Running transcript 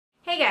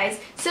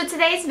guys, so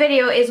today's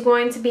video is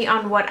going to be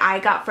on what I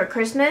got for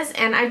Christmas,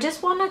 and I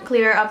just want to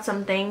clear up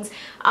some things.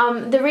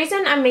 The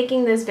reason I'm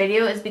making this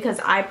video is because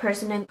I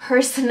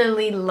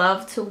personally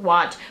love to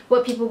watch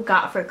what people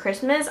got for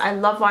Christmas. I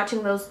love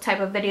watching those type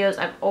of videos.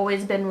 I've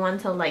always been one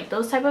to like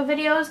those type of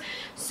videos,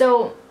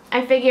 so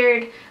I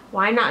figured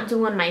why not do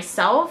one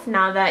myself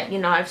now that, you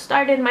know, I've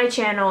started my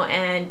channel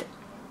and,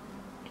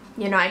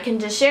 you know, I can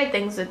just share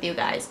things with you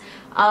guys.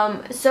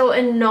 So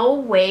in no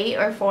way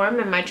or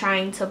form am I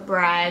trying to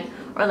brag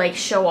or like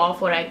show off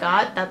what I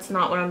got. That's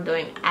not what I'm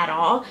doing at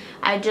all.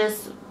 I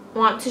just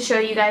want to show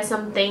you guys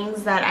some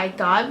things that I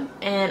got,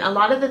 and a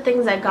lot of the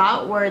things I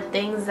got were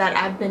things that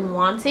I've been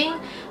wanting.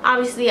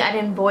 Obviously I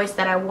didn't voice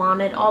that I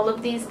wanted all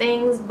of these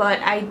things,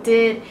 but I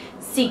did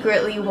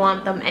secretly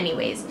want them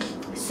anyways.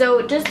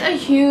 So just a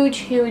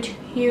huge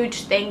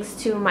thanks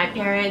to my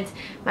parents,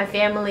 my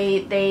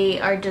family.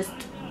 They are just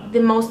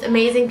the most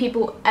amazing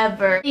people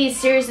ever. He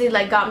seriously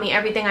like got me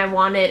everything I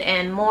wanted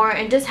and more,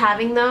 and just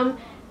having them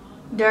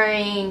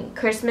during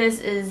Christmas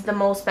is the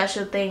most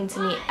special thing to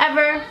me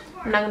ever.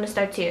 I'm not gonna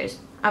start tears.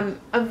 I'm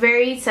a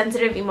very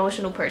sensitive,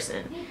 emotional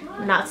person.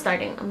 I'm not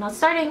starting.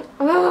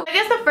 Ugh. I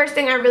guess the first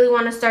thing I really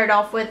want to start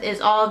off with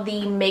is all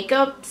the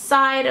makeup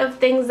side of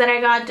things that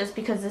I got, just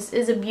because this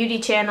is a beauty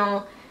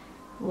channel.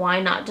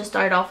 Why not just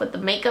start off with the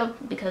makeup?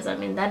 Because I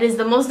mean, that is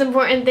the most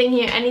important thing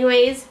here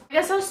anyways. I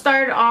guess I'll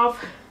start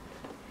off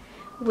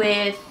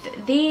with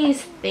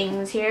these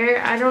things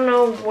here. I don't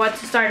know what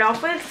to start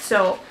off with,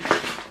 so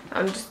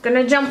I'm just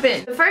gonna jump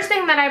in. The first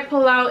thing that I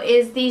pull out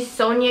is the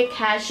Sonia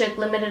Kashuk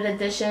limited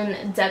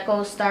edition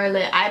Deco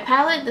Starlit Eye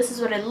Palette. This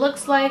is what it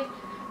looks like.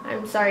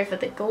 I'm sorry for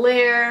the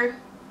glare,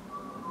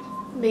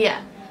 but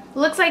yeah, it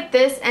looks like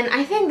this, and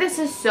I think this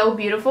is so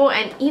beautiful.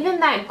 And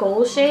even that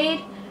gold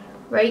shade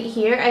right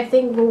here I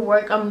think will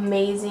work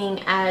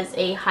amazing as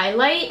a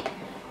highlight.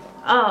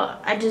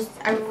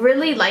 I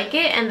really like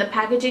it, and the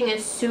packaging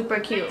is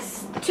super cute.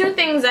 Two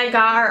things I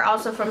got are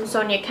also from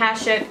Sonia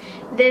Kashuk.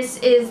 This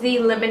is the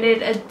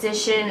limited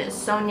edition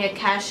Sonia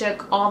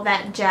Kashuk All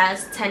That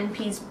Jazz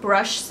 10-piece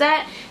brush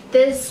set.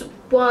 This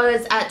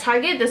was at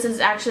Target. This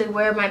is actually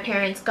where my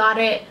parents got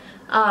it.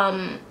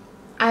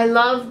 I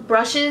love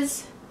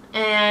brushes,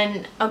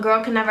 and a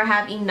girl can never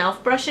have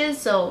enough brushes,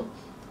 so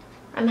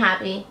I'm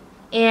happy.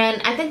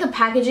 And I think the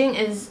packaging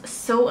is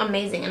so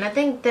amazing, and I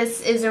think this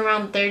is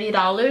around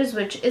 $30,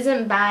 which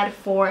isn't bad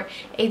for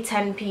a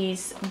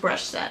 10-piece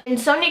brush set. And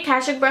Sonia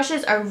Kashuk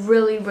brushes are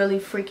really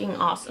freaking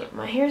awesome.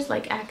 My hair's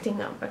like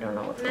acting up. I don't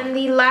know what's going on. And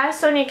the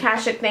last Sonia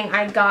Kashuk thing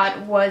I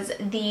got was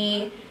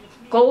the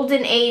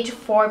Golden Age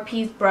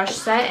 4-piece brush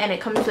set, and it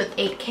comes with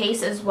a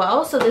case as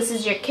well. So this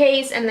is your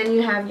case, and then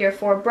you have your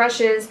 4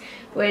 brushes,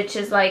 which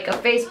is like a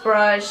face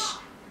brush.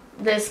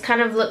 This kind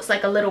of looks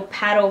like a little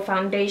paddle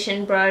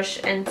foundation brush,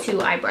 and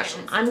 2 eye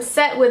brushes. I'm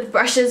set with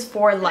brushes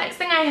for life. Next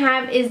thing I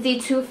have is the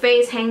Too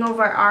Faced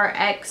Hangover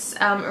RX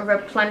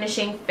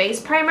Replenishing Face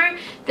Primer.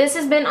 This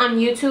has been on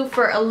YouTube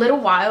for a little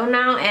while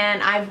now,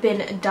 and I've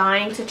been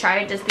dying to try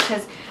it just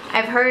because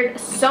I've heard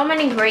so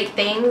many great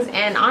things.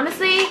 And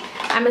honestly,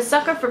 I'm a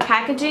sucker for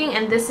packaging,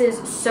 and this is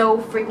so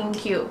freaking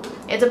cute.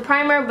 It's a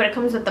primer, but it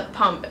comes with a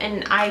pump,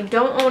 and I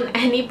don't own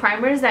any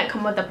primers that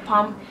come with a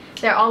pump.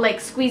 They're all like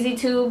squeezy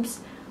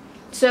tubes.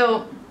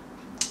 So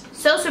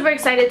super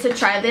excited to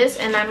try this,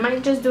 and I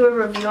might just do a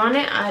review on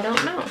it. I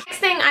don't know. Next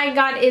thing I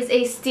got is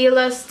a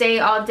Stila Stay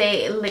All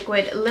Day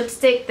liquid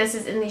lipstick. This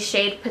is in the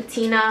shade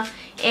Patina,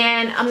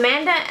 and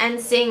Amanda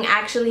Ensing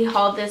actually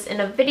hauled this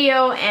in a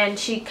video, and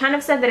she kind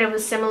of said that it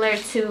was similar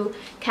to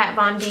Kat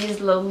Von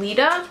D's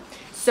Lolita.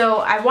 So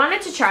I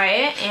wanted to try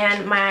it,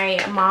 and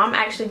my mom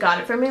actually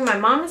got it for me. My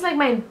mom is like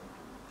my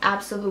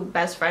absolute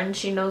best friend.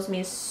 She knows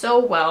me so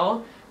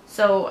well.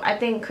 So I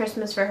think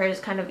Christmas for her is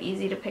kind of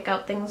easy to pick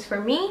out things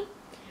for me.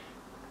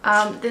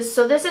 This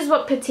is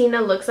what Patina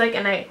looks like,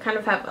 and I kind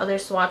of have other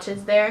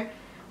swatches there.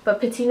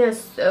 But Patina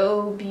is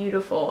so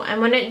beautiful.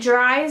 And when it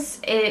dries,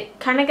 it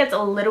kind of gets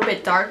a little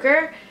bit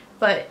darker,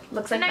 but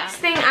looks like that. The next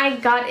thing I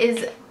got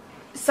is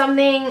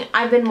something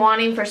I've been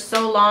wanting for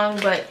so long,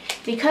 but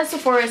because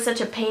Sephora is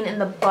such a pain in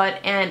the butt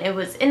and it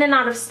was in and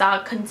out of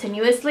stock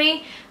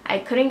continuously, I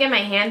couldn't get my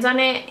hands on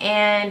it,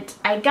 and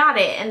I got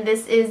it. And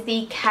this is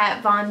the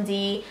Kat Von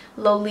D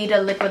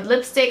Lolita liquid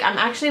lipstick. I'm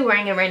actually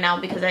wearing it right now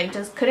because I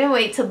just couldn't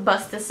wait to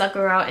bust this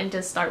sucker out and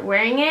just start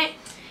wearing it.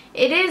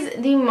 It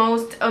is the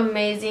most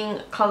amazing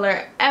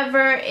color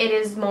ever. It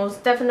is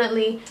most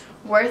definitely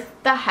worth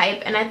the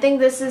hype, and I think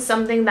this is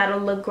something that'll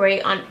look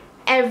great on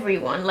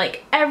everyone,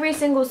 like every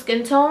single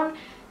skin tone.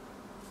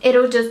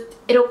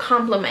 It'll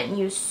complement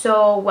you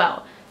so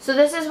well. So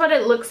this is what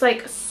it looks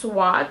like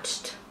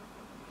swatched,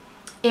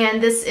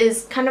 and this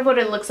is kind of what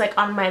it looks like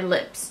on my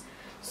lips.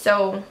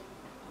 So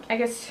I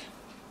guess,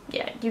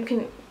 yeah, you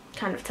can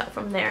kind of tell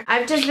from there.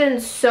 I've just been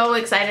so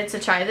excited to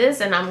try this,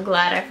 and I'm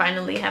glad I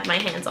finally have my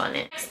hands on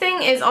it. Next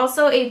thing is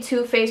also a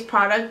Too Faced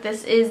product.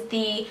 This is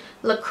the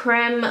La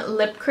Creme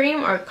lip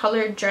cream, or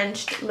color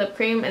drenched lip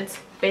cream. It's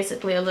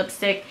basically a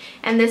lipstick,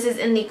 and this is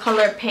in the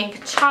color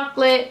Pink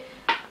Chocolate.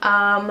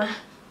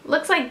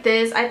 looks like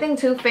this. I think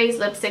Too Faced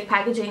lipstick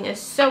packaging is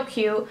so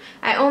cute.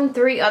 I own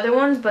 3 other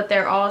ones, but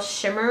they're all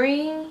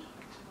shimmery.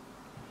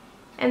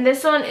 And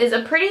this one is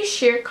a pretty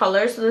sheer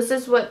color. So this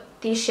is what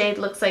the shade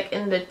looks like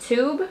in the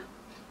tube.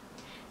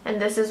 And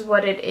this is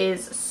what it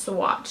is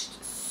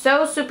swatched.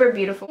 So super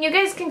beautiful. You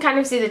guys can kind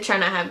of see the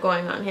trend I have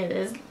going on here.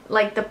 It's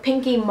like the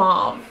pinky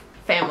mauve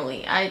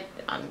family.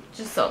 I'm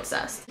just so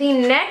obsessed. The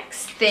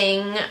next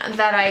thing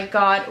that I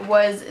got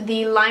was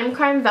the Lime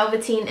Crime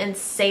Velveteen in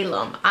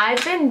Salem.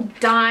 I've been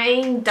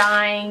dying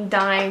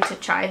to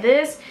try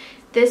this.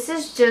 This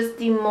is just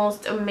the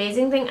most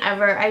amazing thing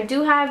ever. I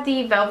do have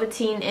the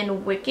Velveteen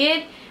in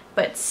Wicked,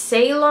 but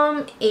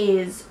Salem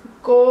is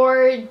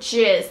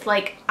gorgeous.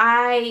 Like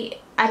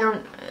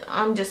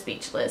I'm just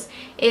speechless.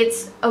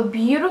 It's a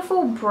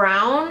beautiful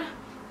brown.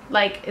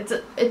 Like it's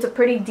a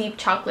pretty deep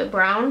chocolate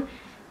brown,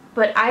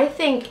 but I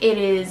think it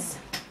is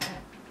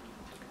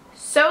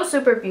so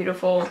super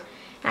beautiful.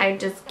 I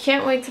just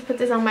can't wait to put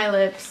this on my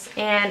lips.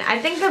 And I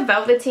think the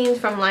Velveteens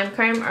from Lime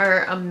Crime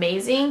are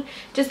amazing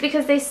just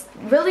because they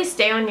really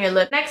stay on your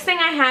lip. Next thing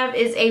I have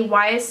is a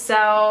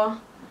YSL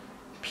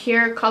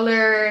Pure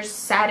Color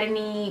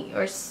Satiny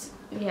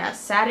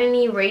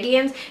Satiny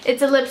Radiance.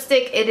 It's a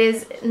lipstick. It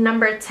is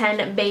number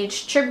 10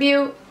 Beige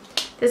Tribute.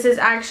 This is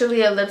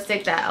actually a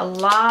lipstick that a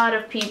lot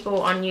of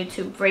people on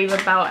YouTube rave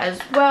about as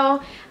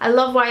well. I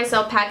love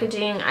YSL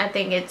packaging. I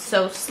think it's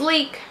so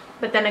sleek,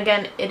 but then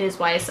again, it is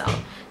YSL.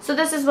 So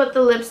this is what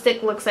the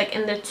lipstick looks like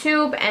in the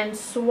tube and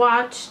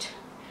swatched.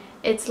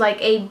 It's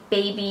like a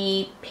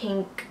baby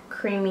pink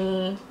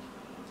creamy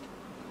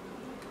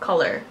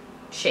color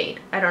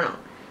shade. I don't know.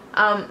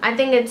 I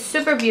think it's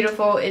super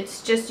beautiful.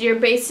 It's just your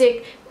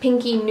basic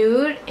pinky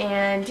nude,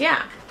 and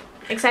yeah,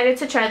 excited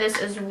to try this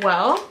as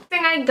well. The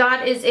thing I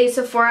got is a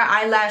Sephora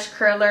eyelash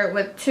curler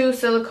with 2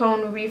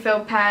 silicone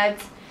refill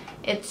pads.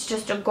 It's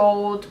just a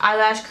gold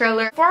eyelash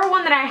curler. The Sephora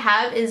one that I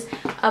have is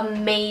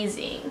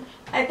amazing.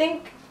 I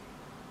think,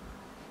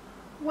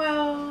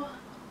 well,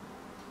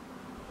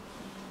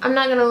 I'm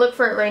not gonna look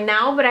for it right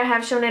now, but I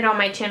have shown it on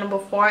my channel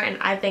before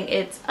and I think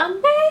it's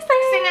amazing.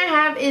 Next thing I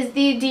have is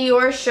the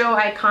Dior Show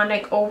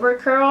Iconic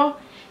Overcurl.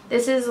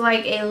 This is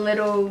like a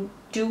little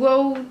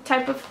duo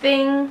type of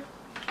thing.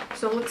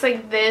 So it looks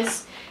like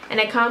this, and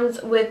it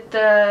comes with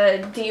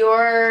the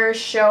Dior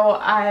Show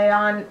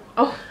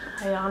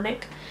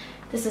Ionic.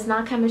 This is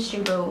not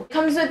chemistry, boo. It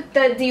comes with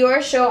the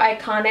Dior Show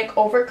Iconic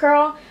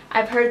Overcurl.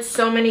 I've heard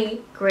so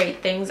many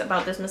great things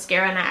about this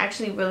mascara, and I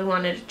actually really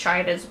wanted to try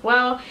it as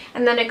well.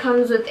 And then it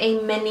comes with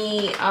a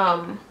mini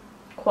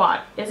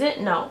quad. Is it?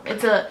 No.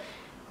 It's a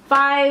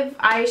 5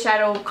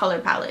 eyeshadow color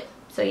palette.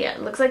 So yeah,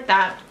 it looks like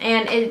that.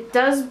 And it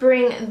does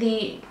bring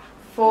the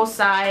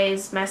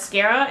full-size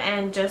mascara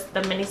and just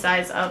the mini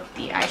size of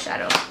the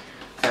eyeshadow.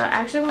 So I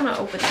actually want to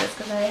open this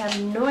because I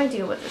have no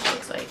idea what this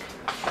looks like.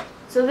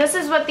 So this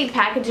is what the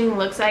packaging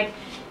looks like.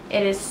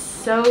 It is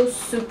so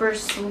super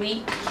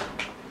sleek.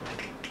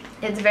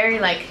 It's very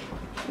like,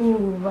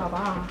 ooh,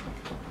 va-va.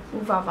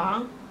 Ooh,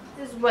 va-va.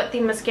 This is what the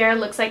mascara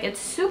looks like. It's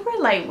super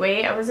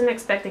lightweight. I wasn't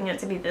expecting it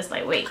to be this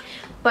lightweight,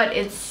 but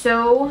it's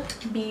so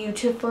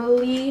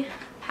beautifully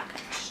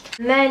packaged.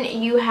 And then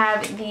you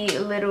have the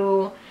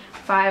little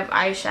 5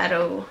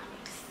 eyeshadow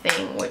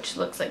thing, which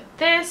looks like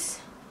this.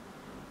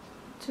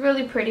 It's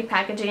really pretty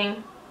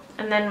packaging.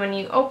 And then when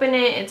you open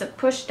it, it's a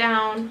push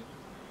down.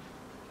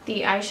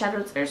 The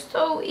eyeshadows are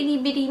so itty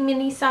bitty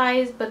mini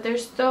size, but they're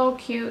so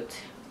cute.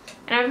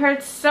 And I've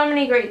heard so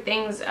many great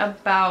things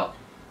about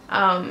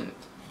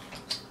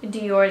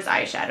Dior's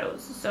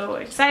eyeshadows. So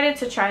excited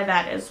to try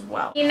that as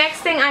well. The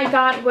next thing I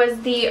got was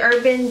the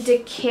Urban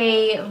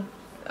Decay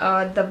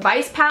the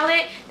Vice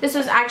palette. This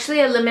was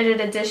actually a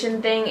limited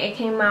edition thing. It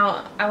came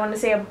out, I want to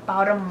say,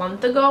 about a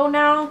month ago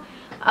now.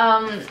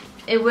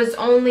 It was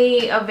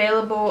only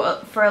available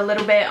for a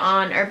little bit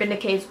on Urban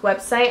Decay's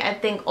website. I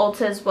think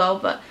Ulta as well,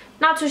 but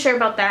not too sure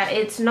about that.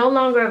 It's no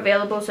longer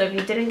available, so if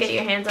you didn't get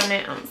your hands on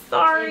it, I'm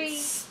sorry.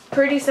 It's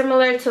pretty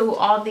similar to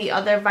all the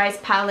other Vice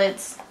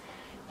palettes,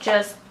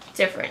 just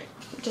different,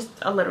 just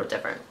a little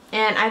different.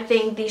 And I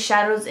think the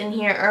shadows in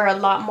here are a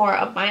lot more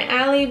up my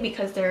alley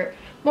because they're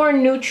more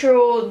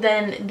neutral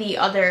than the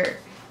other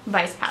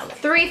Vice palette.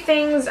 3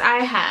 things I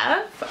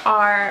have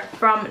are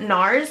from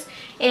NARS,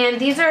 and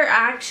these are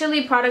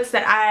actually products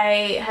that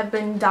I have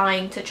been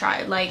dying to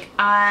try. Like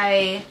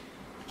I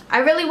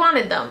really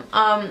wanted them.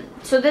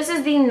 So this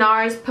is the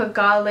NARS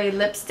Pagale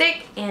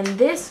lipstick, and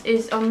this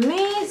is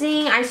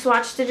amazing. I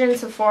swatched it in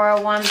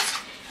Sephora once,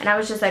 and I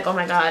was just like, oh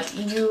my god,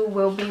 you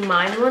will be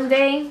mine one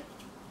day.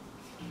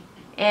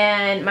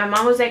 And my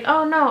mom was like,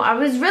 oh no, I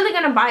was really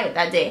gonna buy it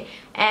that day,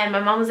 and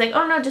my mom was like,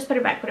 oh no, just put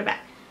it back, put it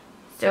back.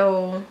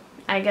 So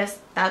I guess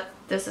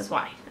this is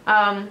why.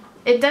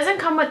 It doesn't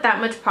come with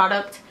that much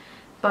product,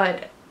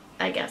 but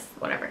I guess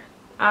whatever.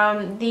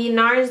 The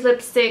NARS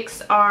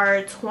lipsticks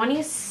are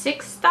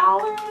 $26,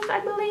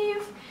 I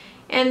believe,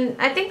 and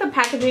I think the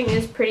packaging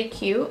is pretty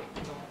cute.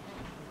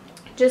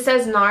 Just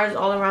says NARS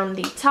all around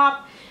the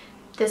top.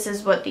 This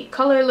is what the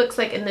color looks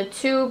like in the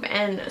tube,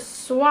 and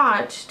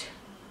swatched,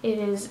 it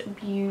is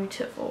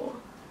beautiful.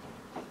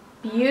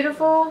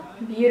 beautiful,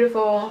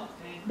 beautiful,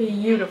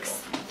 beautiful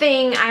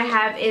thing I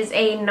have is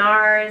a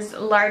NARS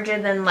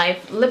Larger Than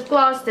Life lip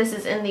gloss. This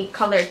is in the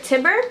color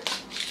Tibber,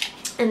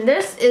 and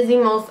this is the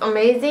most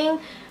amazing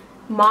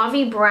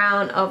mauvey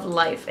brown of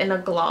life in a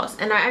gloss,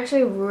 and I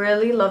actually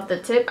really love the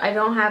tip. I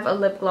don't have a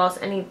lip gloss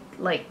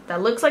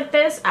that looks like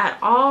this at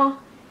all,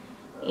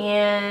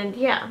 and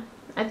yeah,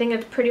 I think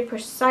it's pretty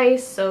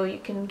precise, so you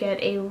can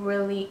get a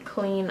really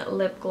clean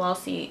lip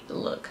glossy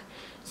look.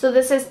 So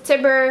this is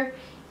Tibber.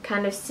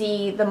 Kind of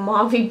see the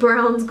mauvey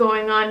browns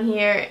going on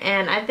here,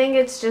 and I think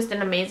it's just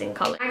an amazing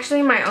color.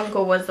 Actually, my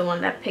uncle was the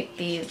one that picked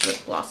these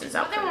lip glosses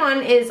out. The other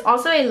one is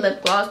also a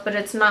lip gloss, but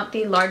it's not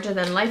the Larger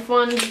Than Life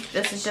one.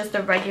 This is just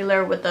a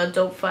regular with a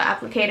doe foot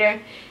applicator.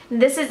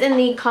 And this is in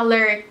the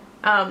color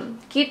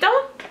Quito.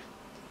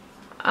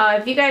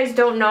 If you guys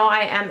don't know,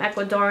 I am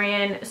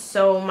Ecuadorian,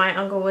 so my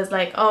uncle was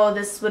like, oh,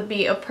 this would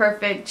be a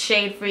perfect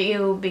shade for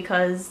you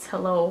because,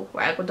 hello,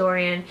 we're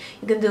Ecuadorian.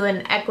 You can do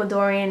an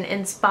Ecuadorian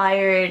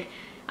inspired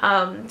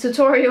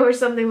tutorial or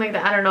something like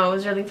that. I don't know, it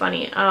was really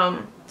funny.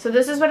 So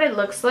this is what it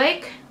looks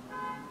like.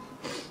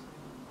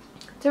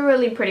 It's a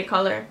really pretty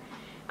color.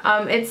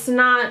 It's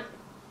not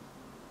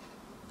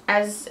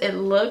as it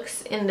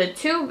looks in the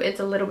tube. It's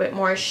a little bit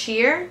more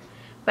sheer,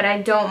 but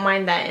I don't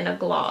mind that in a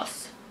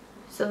gloss.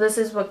 So this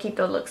is what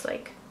Quito looks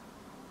like.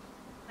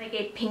 Like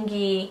a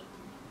pinky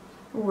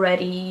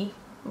like a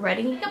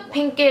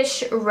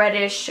pinkish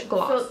reddish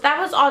gloss. So that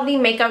was all the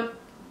makeup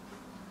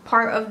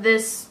part of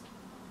this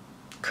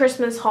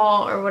Christmas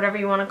haul, or whatever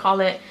you want to call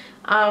it.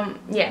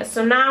 Yeah,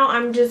 so now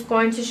I'm just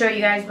going to show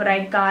you guys what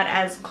I got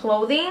as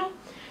clothing.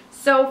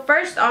 So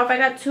first off, I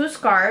got two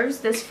scarves.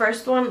 This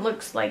first one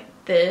looks like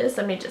this.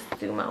 Let me just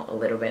zoom out a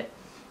little bit.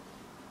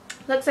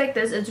 Looks like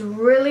this. It's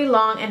really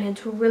long and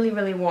it's really,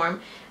 really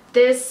warm.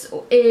 This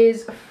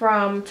is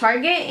from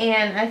Target,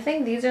 and I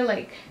think these are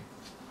like,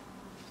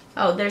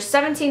 oh, they're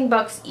 17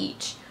 bucks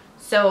each.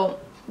 So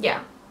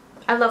yeah,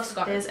 I love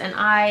scarves, and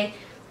I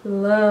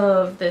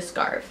love this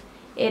scarf.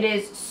 It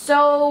is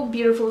so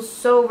beautiful,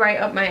 so right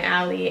up my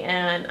alley,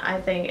 and I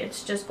think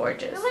it's just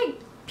gorgeous. I feel like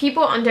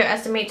people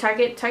underestimate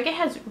Target. Target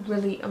has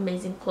really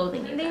amazing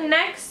clothing. The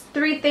next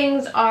three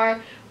things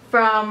are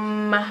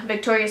from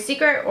Victoria's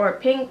Secret or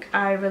Pink.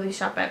 I really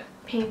shop at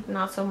Pink,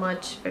 not so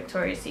much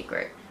Victoria's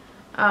Secret.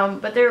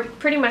 But they're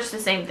pretty much the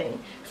same thing.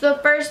 So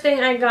the first thing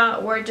I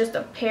got were just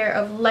a pair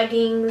of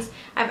leggings.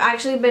 I've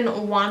actually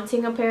been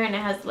wanting a pair, and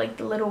it has like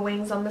the little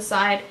wings on the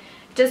side,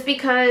 just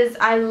because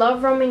I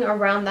love roaming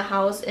around the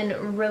house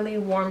in really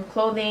warm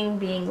clothing,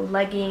 being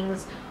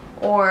leggings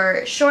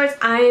or shorts.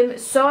 I'm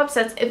so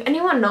obsessed. If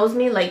anyone knows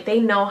me, like, they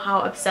know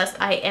how obsessed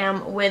I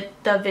am with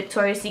the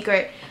Victoria's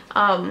Secret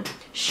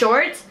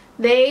shorts.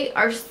 They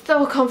are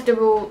so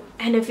comfortable,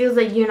 and it feels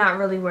like you're not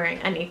really wearing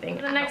anything.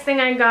 The next thing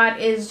I got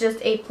is just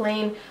a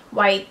plain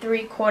white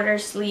 3/4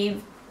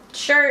 sleeve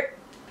shirt.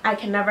 I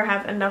can never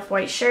have enough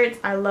white shirts.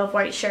 I love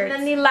white shirts.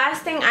 And then the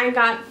last thing I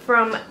got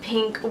from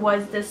Pink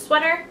was this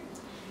sweater.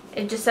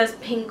 It just says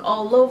Pink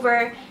all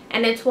over,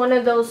 and it's one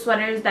of those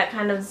sweaters that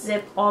kind of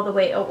zip all the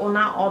way up. Well,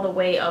 not all the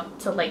way up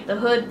to like the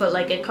hood, but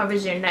like it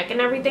covers your neck and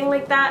everything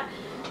like that.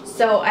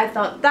 So I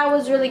thought that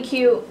was really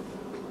cute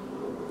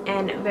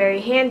and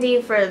very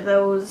handy for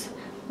those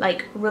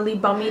like really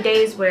bummy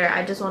days where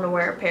I just want to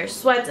wear a pair of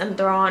sweats and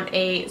throw on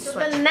a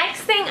sweat. So the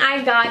next thing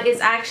I got is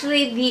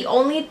actually the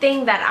only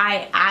thing that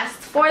I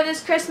asked for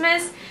this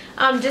Christmas,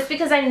 just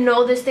because I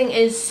know this thing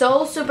is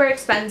so super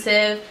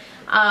expensive.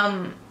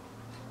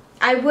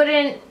 I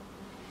wouldn't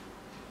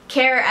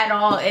care at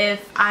all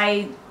if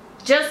I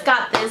just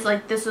got this,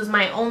 like this was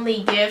my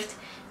only gift,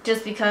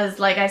 just because,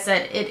 like I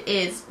said, it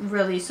is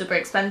really super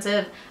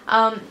expensive.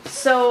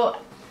 So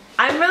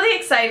I'm really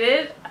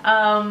excited.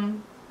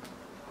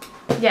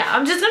 Yeah,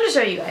 I'm just gonna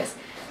show you guys.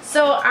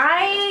 So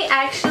I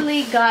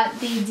actually got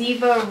the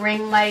Diva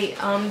ring light.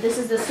 This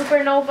is the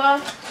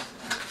Supernova.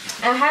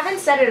 I haven't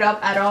set it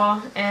up at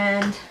all,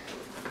 and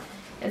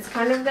it's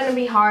kind of gonna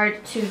be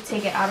hard to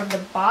take it out of the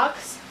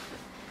box.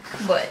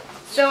 But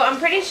so I'm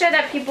pretty sure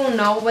that people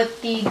know what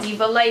the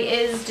Diva light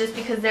is, just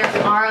because there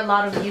are a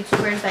lot of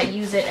YouTubers that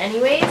use it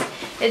anyways.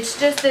 It's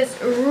just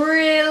this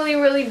really,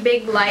 really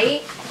big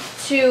light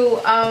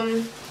to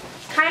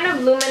kind of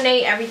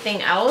illuminate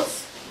everything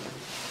else.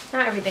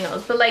 Not everything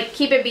else, but like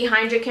keep it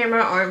behind your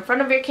camera or in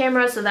front of your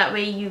camera, so that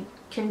way you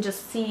can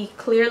just see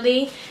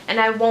clearly, and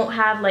I won't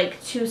have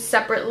like two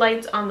separate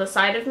lights on the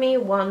side of me,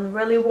 one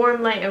really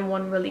warm light and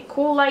one really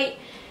cool light.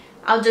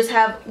 I'll just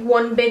have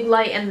one big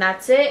light and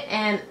that's it.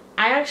 And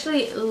I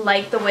actually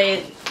like the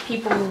way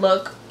people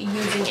look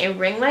using a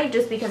ring light,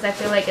 just because I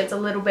feel like it's a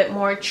little bit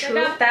more true.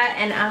 I got that,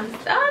 and I'm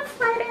so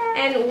excited.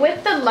 And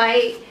with the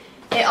light,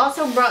 it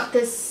also brought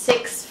this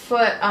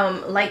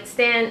 6-foot light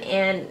stand,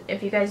 and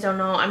if you guys don't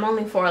know, I'm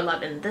only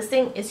 4'11". This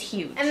thing is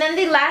huge. And then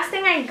the last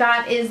thing I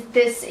got is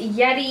this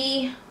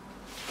Yeti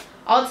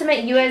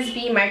Ultimate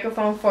USB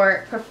microphone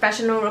for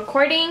professional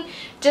recording,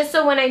 just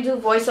so when I do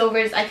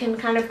voiceovers I can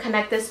kind of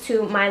connect this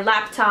to my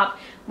laptop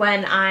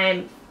when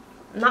I'm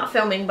not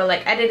filming but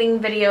like editing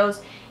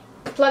videos,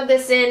 plug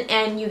this in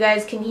and you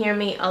guys can hear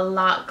me a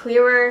lot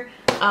clearer.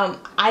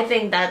 I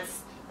think that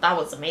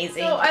was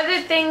amazing. So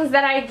other things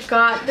that I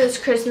got this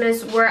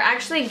Christmas were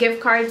actually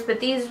gift cards, but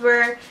these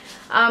were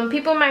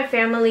people in my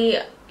family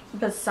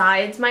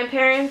besides my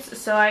parents.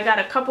 So I got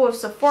a couple of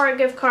Sephora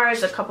gift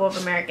cards, a couple of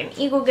American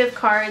Eagle gift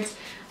cards.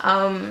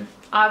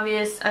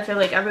 Obvious, I feel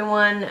like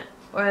everyone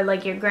or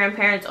like your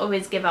grandparents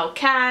always give out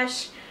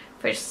cash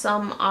for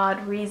some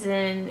odd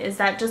reason. Is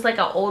that just like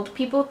an old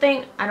people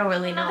thing? I don't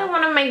really know. Another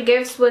one of my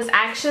gifts was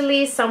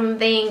actually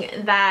something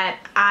that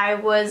I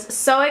was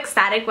so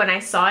ecstatic when I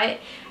saw it,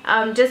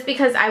 just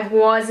because I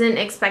wasn't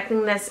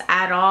expecting this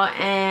at all,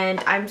 and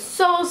I'm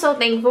so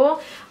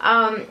thankful.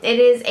 It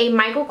is a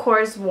Michael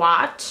Kors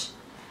watch,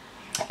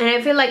 and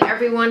I feel like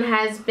everyone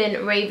has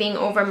been raving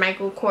over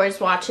Michael Kors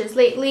watches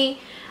lately.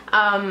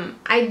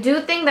 I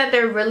do think that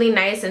they're really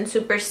nice and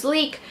super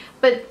sleek,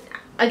 but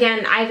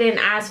again, I didn't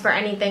ask for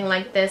anything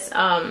like this.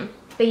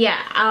 But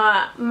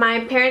yeah,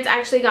 my parents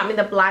actually got me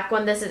the black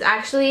one. This is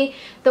actually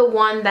the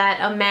one that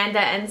Amanda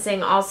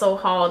Ensing also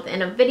hauled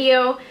in a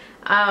video.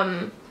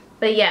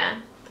 But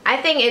yeah, I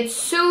think it's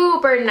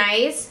super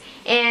nice,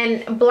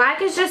 and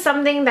black is just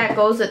something that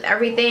goes with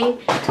everything.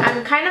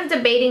 I'm kind of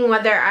debating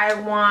whether I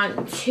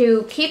want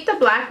to keep the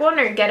black one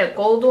or get a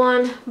gold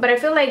one, but I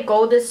feel like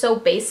gold is so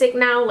basic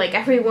now, like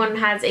everyone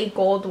has a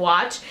gold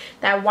watch,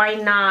 that why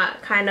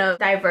not kind of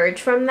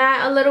diverge from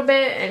that a little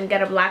bit and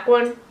get a black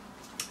one.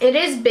 It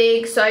is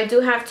big, so I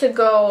do have to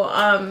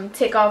go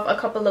take off a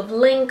couple of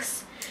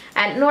links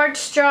at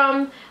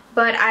Nordstrom,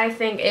 but I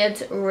think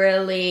it's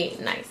really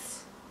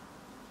nice.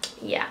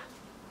 Yeah,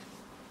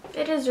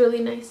 it is really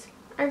nice.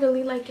 I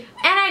really like it.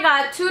 And I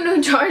got 2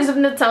 new jars of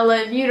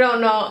Nutella. If you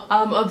don't know,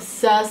 I'm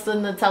obsessed with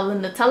Nutella.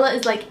 Nutella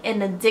is like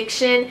an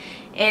addiction.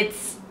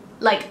 It's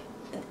like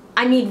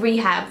I need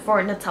rehab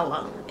for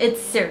Nutella.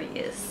 It's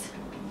serious.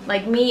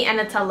 Like, me and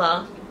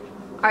Nutella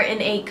are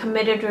in a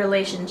committed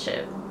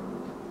relationship.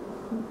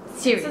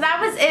 Serious. So that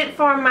was it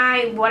for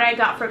my what I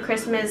got for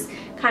Christmas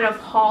kind of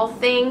haul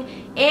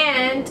thing.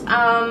 And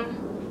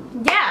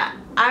yeah,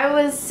 I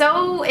was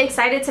so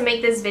excited to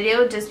make this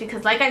video just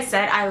because, like I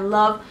said, I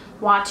love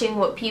watching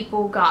what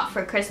people got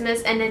for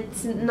Christmas, and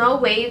it's no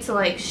way to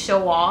like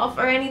show off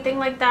or anything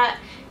like that.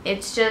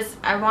 It's just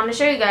I want to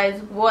show you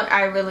guys what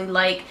I really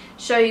like,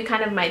 show you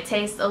kind of my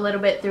taste a little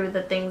bit through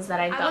the things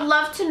that I got. I would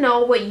love to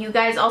know what you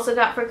guys also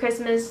got for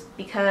Christmas,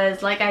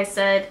 because like I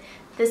said,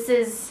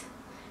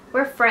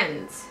 we're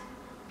friends.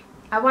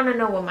 I want to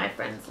know what my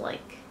friends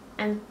like.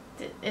 And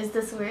is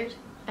this weird?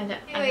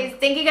 Anyways,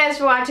 thank you guys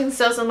for watching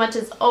so much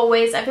as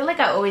always. I feel like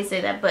I always say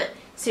that, but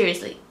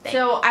seriously,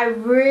 so I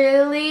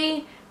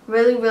really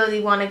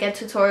want to get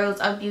tutorials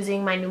of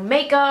using my new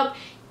makeup,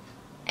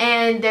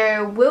 and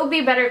there will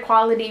be better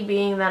quality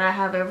being that I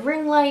have a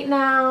ring light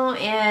now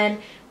and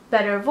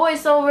better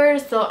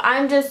voiceovers. So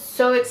I'm just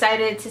so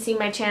excited to see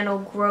my channel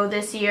grow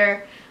this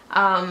year.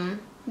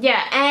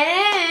 Yeah,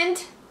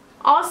 and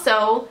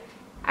also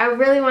I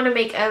really want to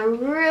make a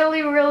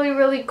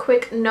really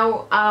quick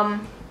note.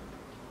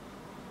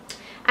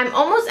 I'm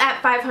almost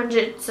at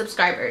 500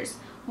 subscribers.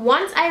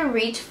 Once I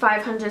reach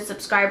 500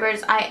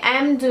 subscribers, I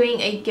am doing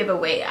a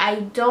giveaway.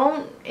 I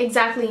don't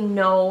exactly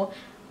know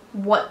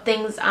what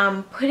things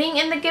I'm putting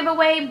in the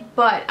giveaway,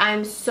 but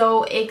I'm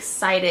so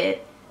excited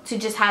to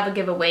just have a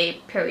giveaway,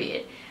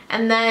 period.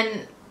 And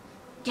then,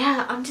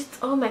 yeah, I'm just,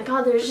 oh my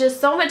god, there's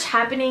just so much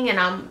happening, and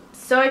I'm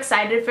so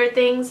excited for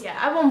things. Yeah,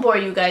 I won't bore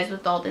you guys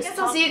with all this. I guess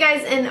I'll see you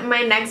guys in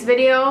my next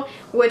video,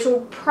 which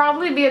will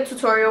probably be a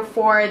tutorial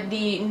for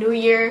the new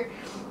year.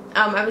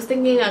 I was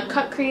thinking a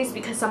cut crease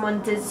because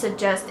someone did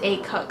suggest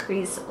a cut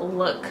crease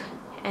look,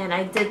 and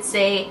I did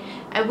say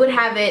I would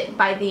have it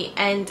by the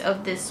end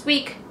of this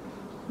week,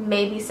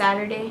 maybe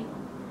Saturday,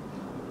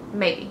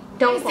 maybe.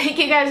 Don't thank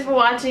you guys for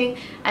watching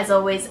as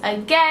always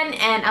again,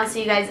 and I'll see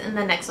you guys in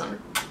the next one.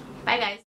 Bye guys.